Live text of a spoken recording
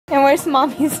Where's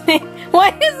Mommy's name?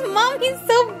 Why is Mommy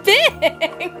so big?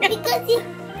 Because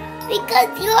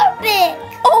you're big.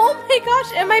 Oh my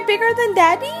gosh, am I bigger than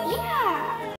Daddy?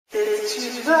 Yeah.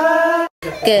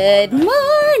 Good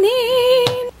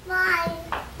morning. Bye.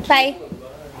 Bye.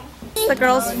 The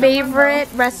girl's favorite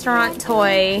restaurant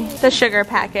toy, the sugar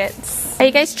packets. Are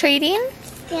you guys trading?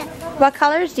 Yeah. What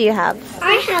colors do you have?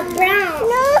 I have brown.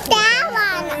 No,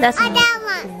 that one. That's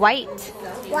that one. White.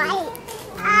 White.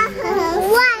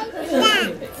 White.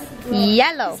 That.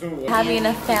 Yellow. Having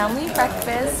a family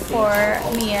breakfast for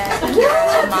Mia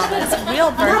and Mama's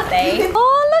real birthday.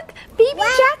 Oh look, baby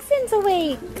Jackson's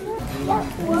awake.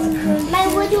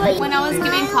 When I was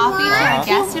giving coffee to our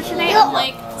guests yesterday, I'm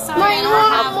like, sorry, I don't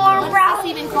have what's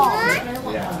this even called?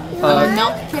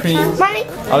 Milk cream.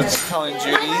 I was just telling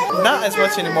Judy, not as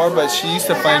much anymore, but she used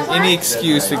to find any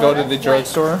excuse to go to the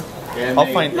drugstore. I'll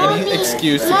find any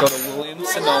excuse to go to Williams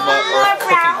Sonoma or a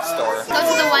cooking store. Go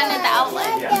to the one at the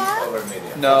outlet.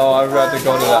 No, I'd rather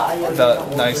go to the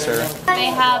nicer. They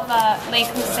have Le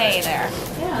Creuset there.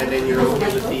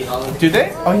 Do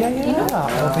they? Oh yeah.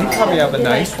 Oh, they probably have a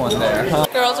nice one there, huh?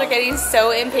 Girls are getting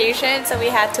so impatient, so we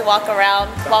had to walk around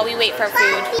while we wait for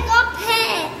food.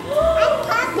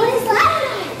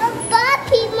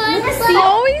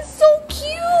 Oh, he's so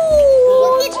cute!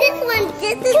 Look at this one.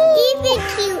 This is even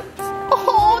cute.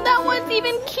 Oh, that one's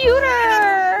even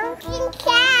cuter! Kitty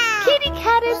cat. Kitty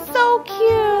cat is so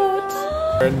cute!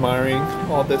 We're admiring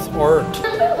all this art.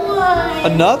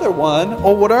 Another one?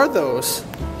 Oh, what are those?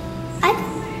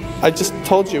 I just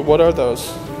told you, what are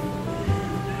those?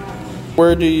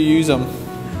 Where do you use them?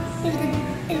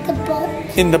 In the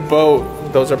boat. In the boat.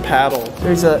 Those are paddles.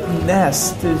 There's a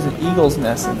nest. There's an eagle's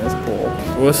nest in this pool.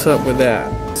 What's up with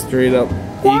that? Straight up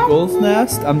eagle's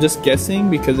nest? I'm just guessing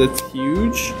because it's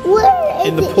huge. Where is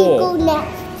in the pool. Eagle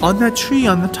nest? On that tree,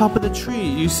 on the top of the tree.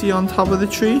 You see on top of the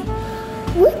tree?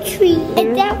 What tree?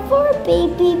 Is that for a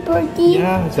baby birdie?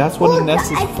 Yeah, that's what a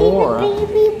nest is for. I see the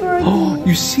baby birdie. Oh,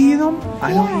 you see them?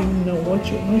 I don't even know what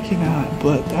you're looking at,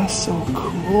 but that's so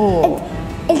cool.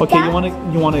 Okay,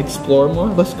 you wanna explore more?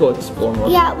 Let's go explore more.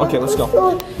 Yeah. Okay, let's go.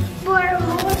 Explore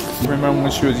more. Remember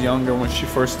when she was younger, when she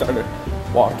first started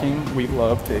walking, we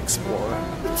loved to explore.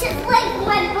 Just like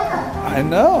my book. I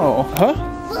know. Huh?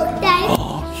 Look, Dad.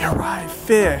 Oh, you're right.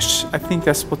 Fish. I think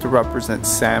that's supposed to represent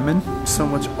salmon. So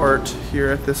much art here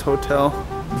at this hotel.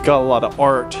 We've got a lot of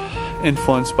art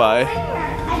influenced by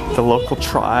the local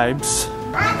tribes.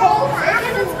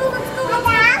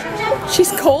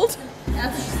 She's cold?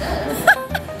 That's what she said.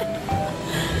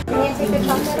 Are you going to take the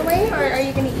chocolate away or are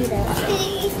you going to eat it?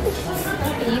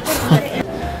 You can eat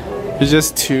it. It's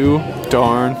just too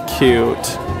darn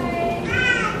cute.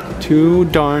 Too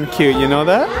darn cute. You know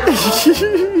that?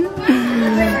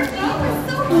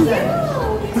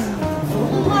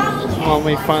 Oh,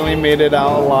 we finally made it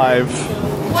out alive.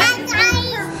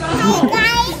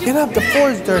 Get up, the floor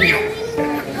is dirty.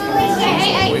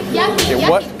 Okay,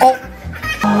 what? Oh!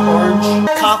 Orange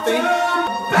coffee.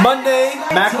 Monday,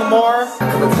 Macklemore.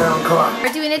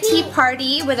 We're doing a tea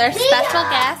party with our special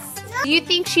guest. Do you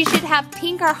think she should have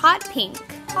pink or hot pink?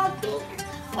 Hot pink.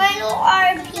 Why no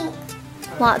are pink?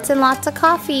 Lots and lots of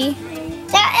coffee.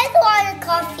 That is a lot of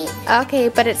coffee. Okay,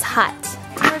 but it's hot.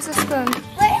 Where's the spoon?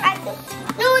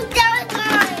 No, that was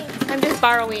mine. I'm just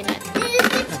borrowing it.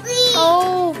 Please.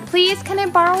 Oh, please, can I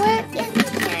borrow it? Yes, you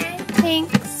can.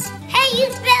 Thanks. Hey,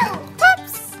 you spilled.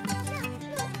 Whoops.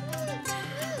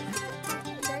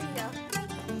 There you go.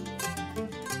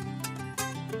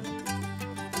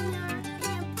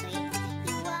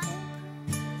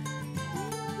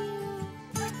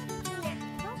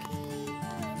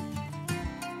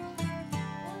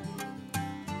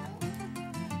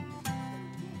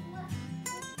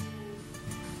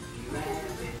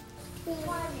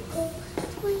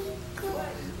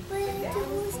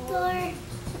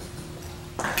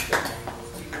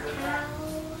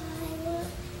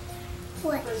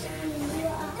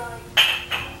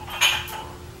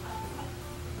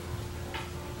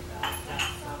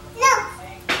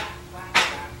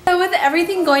 So with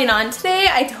everything going on today,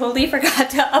 I totally forgot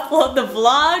to upload the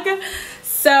vlog.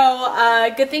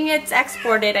 So good thing it's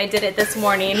exported. I did it this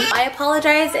morning. I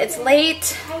apologize, it's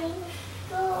late.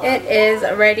 It is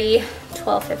already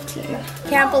 12:15.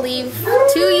 Can't believe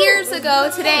 2 years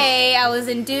ago today I was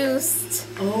induced.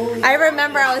 I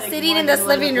remember I was sitting in this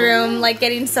living room like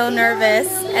getting so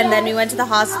nervous, and then we went to the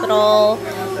hospital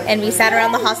and we sat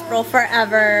around the hospital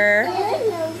forever,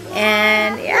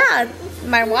 and yeah,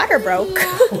 my water broke.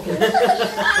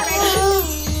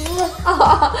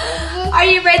 Are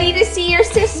you ready to see your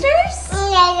sisters?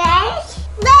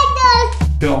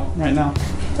 Bill, right now.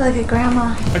 Like a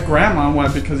grandma. A grandma?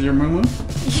 What, because of your moo-moo?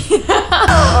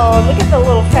 Oh, look at the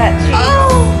little fat cheese.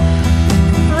 Oh,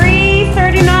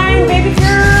 $3.39, baby girl.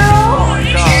 Oh my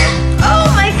god. Oh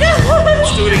my god.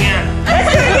 Let's do it again.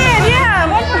 Let's do it again, yeah,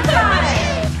 one more time.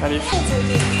 How do you feel?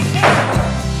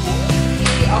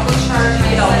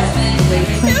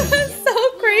 It was so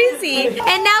crazy.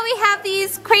 And now we have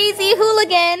these crazy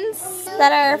hooligans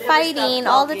that are fighting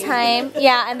all the time.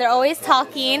 Yeah, and they're always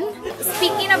talking.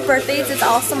 Speaking of birthdays, it's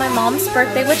also my mom's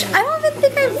birthday, which I don't even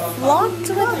think I vlogged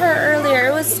with her earlier.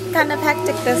 It was kind of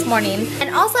hectic this morning.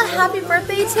 And also happy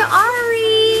birthday to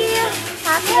Ari.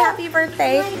 Happy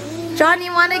birthday. John,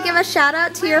 you want to give a shout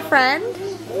out to your friend?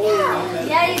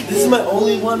 Yeah, This is my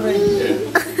only one right here.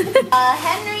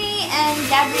 Henry and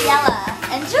Gabriella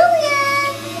and Julian.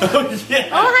 Oh yeah.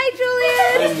 Oh, hi,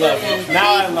 Julian. I love it.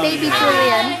 Now I love Baby it.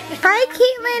 Julian. Hi,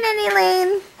 Caitlin and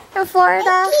Elaine in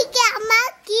Florida.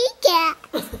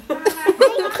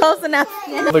 Close enough.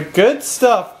 The good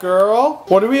stuff, girl.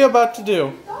 What are we about to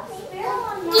do?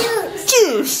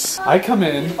 Juice! I come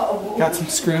in, got some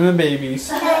screaming babies.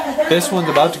 This one's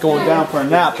about to go down for a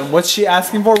nap. And what's she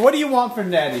asking for? What do you want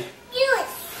from Daddy?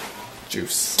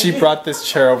 Juice. She brought this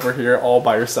chair over here all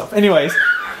by herself. Anyways,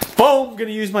 boom!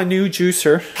 Gonna use my new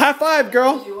juicer. High five,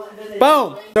 girl!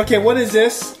 Boom! Okay, what is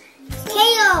this?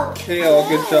 Kale. Kale,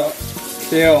 good job.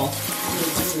 Kale.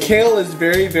 Kale is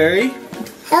very, very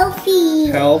Healthy.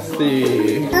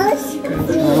 healthy.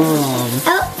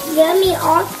 Yummy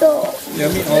also.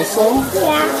 Yummy also?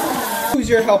 Yeah. Who's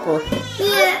your helper?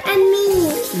 Yeah, and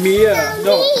me. Mia.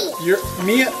 No, me. you're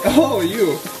Mia. Oh,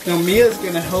 you. No, Mia's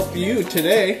gonna help you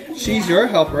today. She's your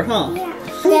helper, huh?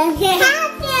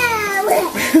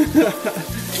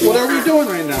 What are we doing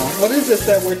right now? What is this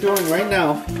that we're doing right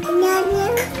now?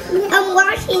 I'm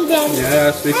washing them.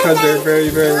 Yes, because they're very,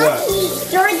 very wet.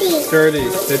 Dirty. Dirty.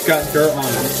 They've got dirt on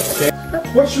them. Okay.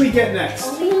 What should we get next?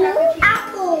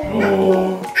 Apple.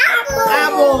 Oh.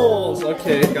 Apples!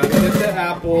 Okay, gotta get the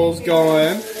apples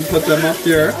going. Put them up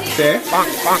here. Okay. Got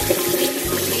apples.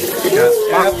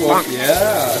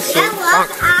 Yeah. So, I love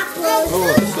apples.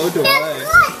 oh, so do I.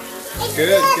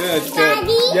 Good.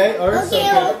 Yay,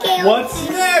 Okay. What's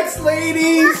next,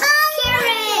 ladies?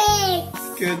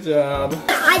 Carrots. Good job.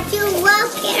 I do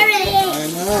love carrots. I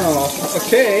know.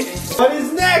 Okay. What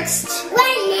is next?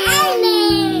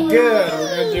 Lemon. Good.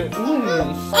 We're gonna do. Lemon.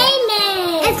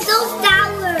 It's so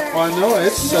sour. Oh, I know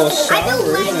it's so sour, I don't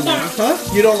like isn't that. it? Huh?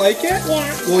 You don't like it?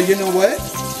 Yeah. Well, you know what?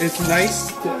 It's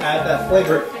nice to add that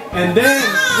flavor. And then,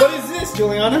 what is this,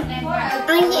 Juliana?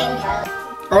 Onion.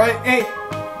 All right. Hey,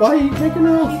 why are you taking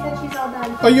her off? She's all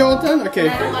done. Are you all done? Okay.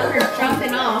 I don't want her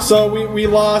jumping off. So we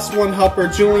lost one helper.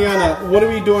 Juliana, what are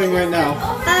we doing right now?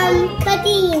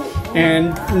 Cutting.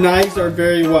 And knives are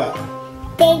very what?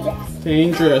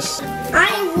 Dangerous.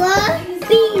 I love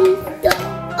beans.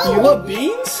 You love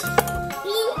beans?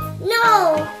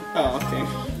 No. Oh, okay.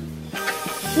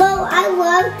 Well, I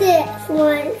love this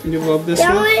one. You love this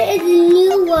That one? one is a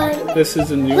new one. This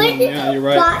is a new Where one. did Yeah, you you're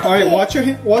right. buy All right, it? watch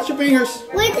your fingers.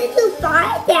 Where did you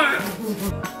buy that?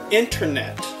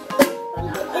 Internet.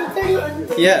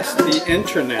 Internet. Yes, the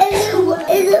internet.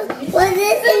 Was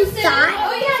this inside?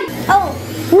 Oh,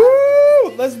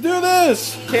 Woo! Let's do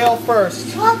this. Kale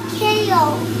first. what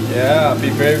kale? Yeah, be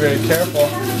very, very careful.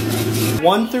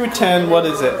 1 through 10, what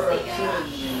is it? 10.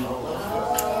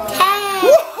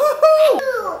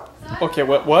 Woo-hoo-hoo! 2. Okay,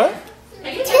 what?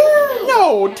 2.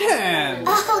 No, 10.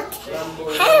 Oh, 10.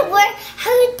 How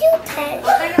do you do 10?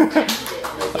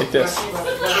 Like this.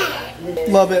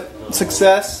 Love it.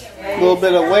 Success. A little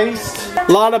bit of waste.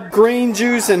 A lot of green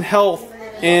juice and health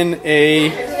in a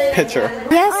pitcher.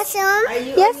 Yes. Some?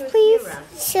 Yes, please.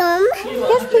 Some?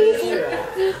 Yes, please.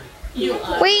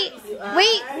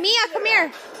 Wait, Mia, come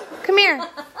here. Come here.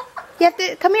 You have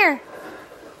to, come here.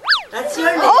 That's your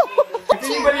name. Oh! If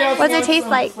anybody else What's it wants taste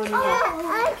like? Can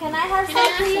I have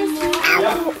some, please?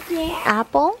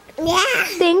 Apple? Yeah.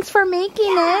 Thanks for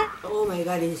making it. Oh my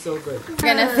god, it's so good. We're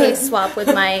gonna face swap with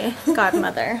my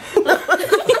godmother.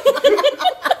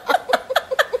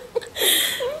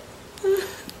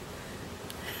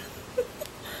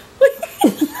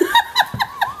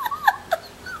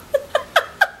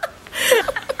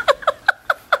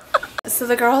 So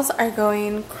the girls are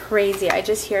going crazy. I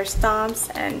just hear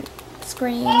stomps and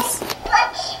screams.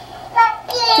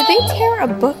 Did they tear a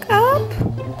book up?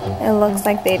 It looks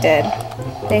like they did.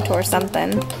 They tore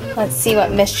something. Let's see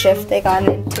what mischief they got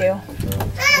into.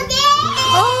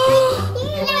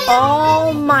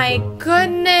 Oh my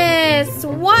goodness!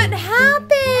 What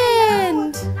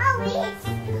happened?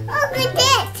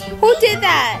 Who did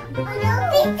that?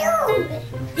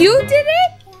 You did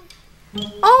it?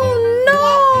 Oh no!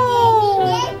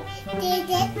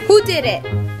 Who did it?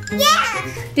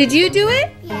 Yeah. Did you do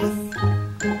it? Yes.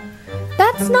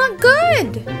 That's not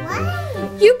good. Why?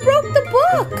 You broke the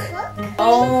book. Look.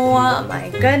 Oh my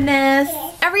goodness.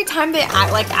 Every time they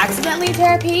like accidentally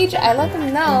tear a page, I let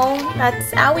them know.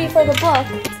 That's owie for the book.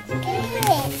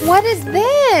 Yes. What is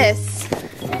this?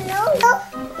 No.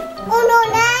 Oh no,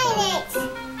 next.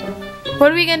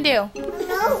 What are we gonna do?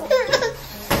 No.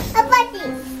 A buddy.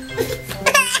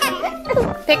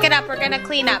 Pick it up, we're gonna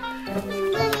clean up. Down.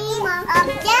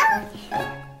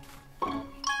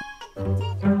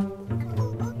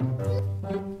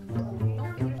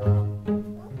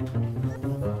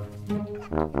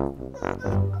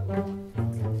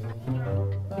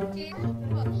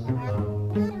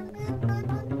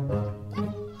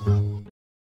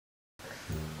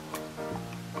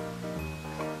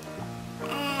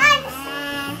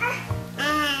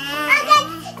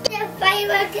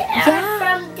 Yeah.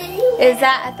 From the Is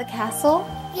that at the castle?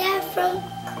 from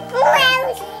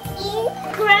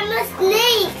Grandma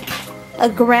Snake. A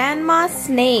grandma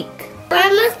snake.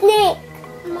 Grandma Snake.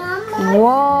 Mama.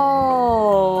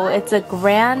 Whoa, it's a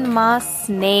grandma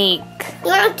snake.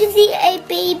 You want to see a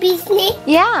baby snake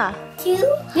Yeah,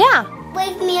 too? yeah.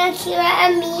 With me and Shira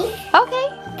and me Okay,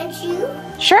 and you?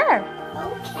 sure.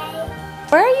 Okay.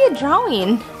 Where are you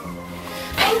drawing?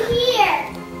 I'm here.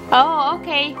 Oh,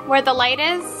 okay. Where the light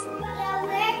is? Yeah,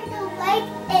 where the light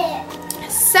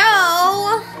is. So,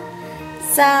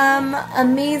 some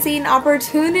amazing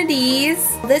opportunities.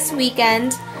 This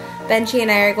weekend, Benji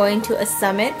and I are going to a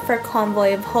summit for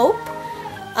Convoy of Hope.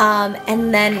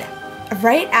 And then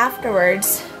right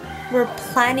afterwards, we're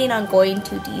planning on going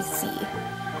to DC.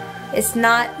 It's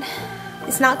not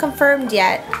confirmed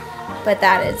yet, but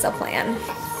that is a plan.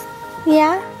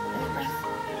 Yeah?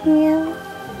 Yeah.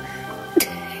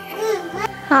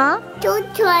 Huh?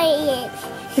 Don't try it.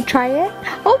 You try it?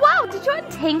 Oh wow, did you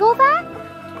untangle that?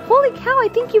 Holy cow, I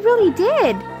think you really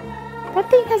did. That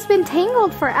thing has been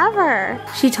tangled forever.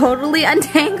 She totally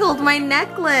untangled my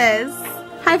necklace.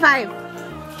 High five.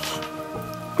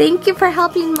 Thank you for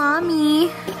helping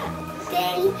Mommy.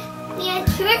 Then we have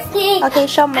your snake. Okay,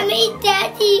 show me. I made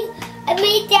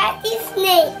Daddy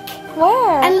snake.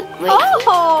 Where?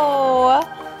 Oh!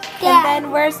 Yeah. And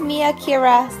then where's Mia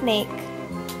Kira snake?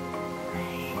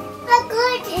 Look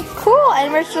good. Cool,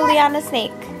 and where's Juliana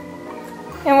snake?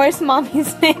 And where's Mommy's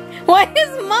snake? Why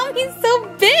is Mommy so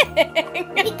big?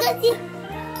 Because you're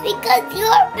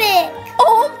big.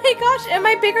 Oh my gosh, am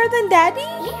I bigger than Daddy?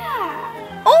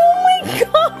 Yeah. Oh my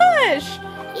gosh!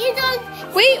 You don't.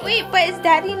 Wait, but is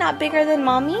Daddy not bigger than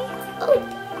Mommy? Oh,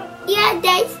 yeah,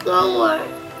 that's smaller.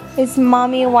 Is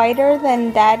Mommy wider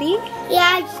than Daddy?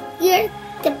 Yeah, you're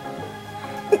the.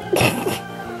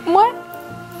 What?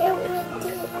 You're with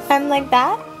the. I'm like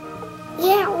that?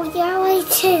 Yeah, you're like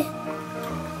this.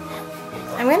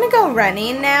 I'm gonna go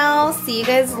running now. See you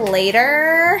guys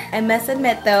later. I must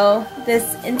admit though,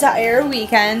 this entire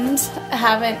weekend I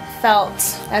haven't felt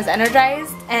as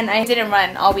energized, and I didn't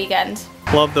run all weekend.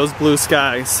 Love those blue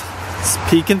skies. It's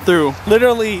peeking through.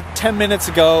 Literally 10 minutes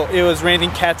ago, it was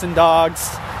raining cats and dogs.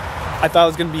 I thought I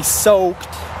was gonna be soaked.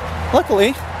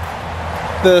 Luckily,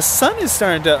 the sun is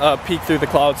starting to peek through the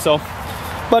clouds, so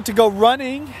about to go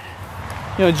running.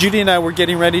 You know, Judy and I were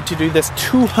getting ready to do this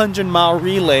 200-mile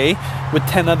relay with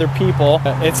 10 other people.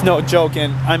 It's no joke,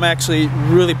 and I'm actually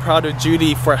really proud of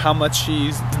Judy for how much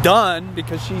she's done,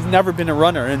 because she's never been a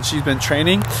runner and she's been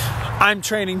training. I'm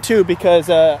training too, because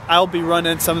I'll be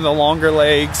running some of the longer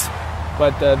legs,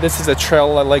 but this is a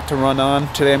trail I like to run on.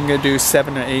 Today I'm gonna do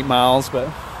 7 or 8 miles, but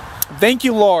thank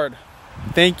you, Lord.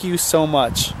 Thank you so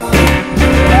much.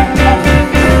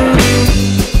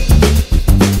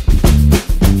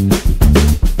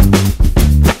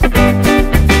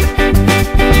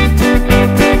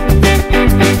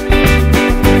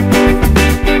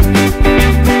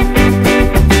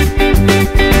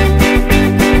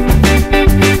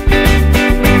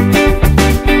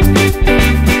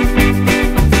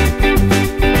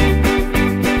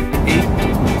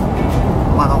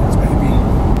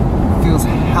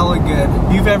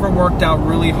 Worked out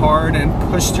really hard and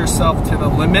pushed yourself to the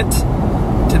limit,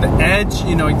 to the edge,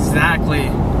 you know exactly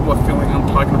what feeling I'm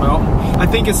talking about. I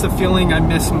think it's the feeling I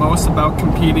miss most about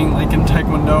competing, like in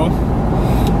Taekwondo,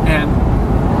 and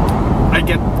I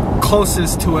get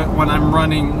closest to it when I'm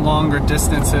running longer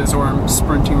distances or I'm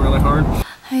sprinting really hard.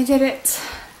 I did it.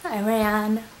 I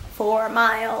ran 4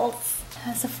 miles.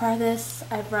 That's the farthest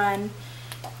I've run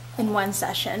in one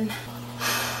session.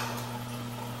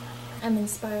 I'm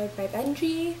inspired by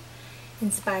Benji,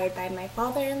 inspired by my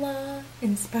father-in-law,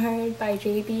 inspired by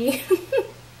JB,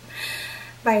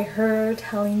 by her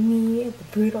telling me the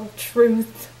brutal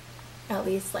truth, at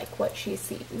least like what she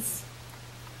sees.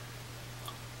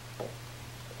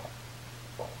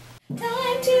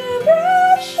 Time to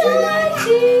brush your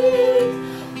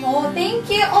teeth. Oh, thank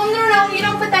you. Oh, no, you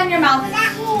don't put that in your mouth.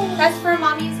 That's for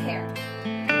mommy's hair.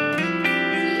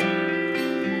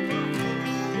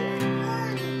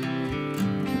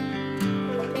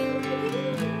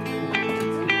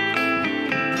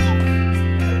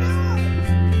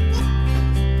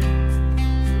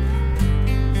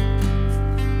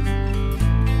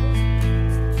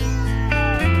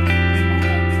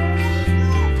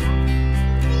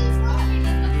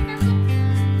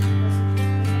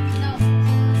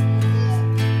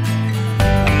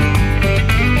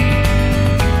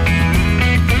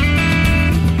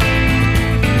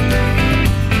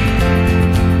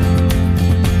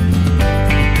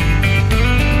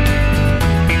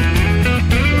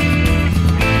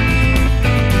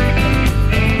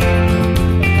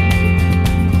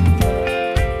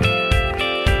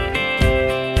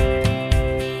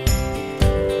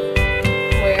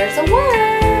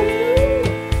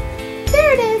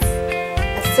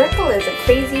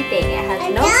 Crazy thing. It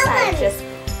has no side, just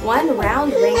one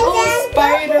round ring. Oh,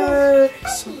 spider!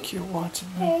 So cute watching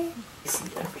me.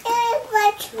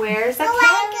 Where's the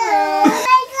camera?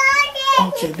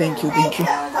 Okay, thank you.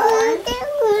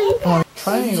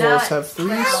 Triangles have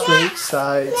 3 straight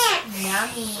sides.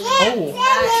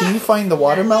 Oh, can you find the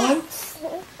watermelon?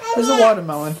 There's a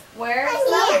watermelon. Where's the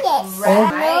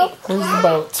Oh, where's the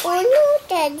boat?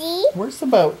 Where's the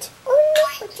boat?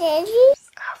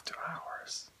 After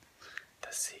hours.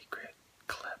 The secret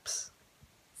clips.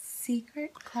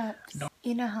 Secret clips. No.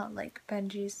 You know how like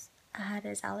Benji's had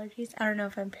his allergies? I don't know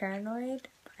if I'm paranoid,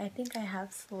 but I think I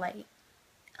have slight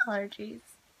allergies.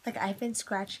 Like I've been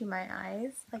scratching my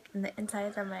eyes, like in the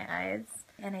insides of my eyes,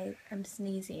 and I'm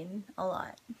sneezing a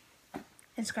lot.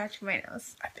 And scratching my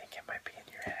nose. I think it might be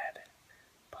in your head,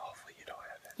 but hopefully you don't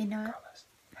have it. You know what,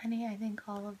 honey, I think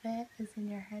all of it is in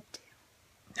your head too.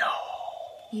 No.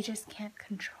 You just can't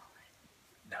control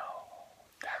it. No,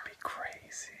 that'd be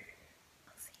crazy.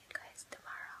 I'll see you guys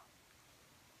tomorrow.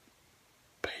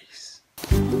 Peace.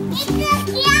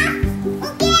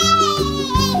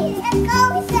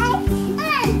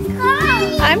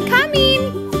 I'm coming.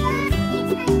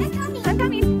 I'm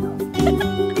coming. I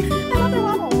love the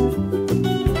wobble.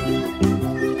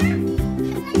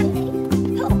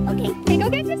 Oh, okay. Okay, go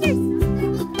get sisters.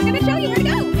 I'm gonna show you where to go.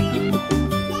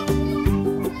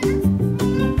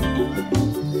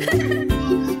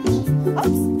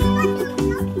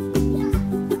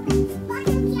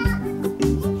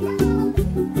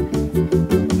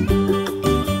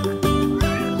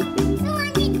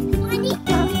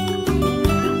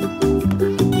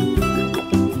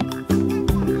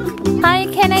 Hi,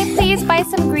 can I please buy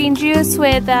some green juice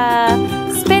with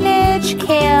spinach,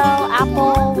 kale,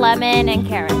 apple, lemon, and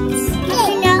carrots?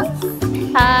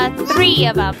 3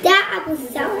 of them. That apple's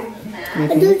sour.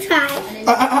 But do try.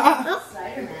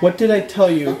 What did I tell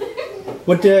you?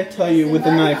 What did I tell you with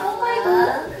the knife?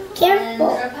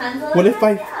 Careful. What if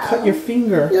I cut your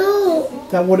finger? No.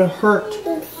 That would have hurt.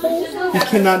 You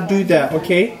cannot do that,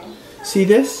 okay? See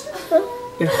this?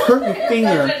 It hurt your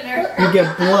finger. You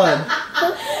get blood.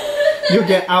 You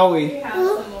get owie.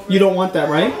 You don't want that,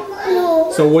 right?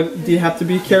 No. So what, do you have to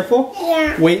be careful?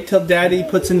 Yeah. Wait till Daddy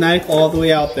puts a knife all the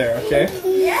way out there, okay?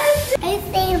 I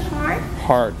say heart.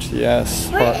 Heart, yes.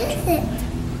 What Heart. is it?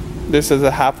 This is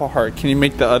a half a heart. Can you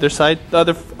make the other side?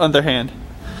 The other hand.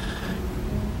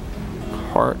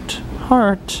 Heart.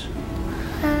 Heart.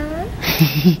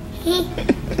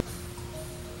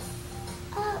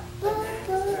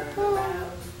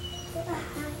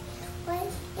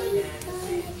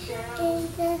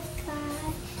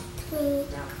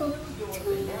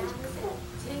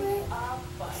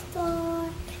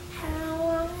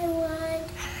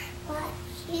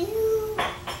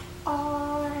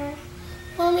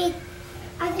 Mommy,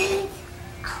 I think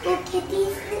look at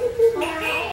these.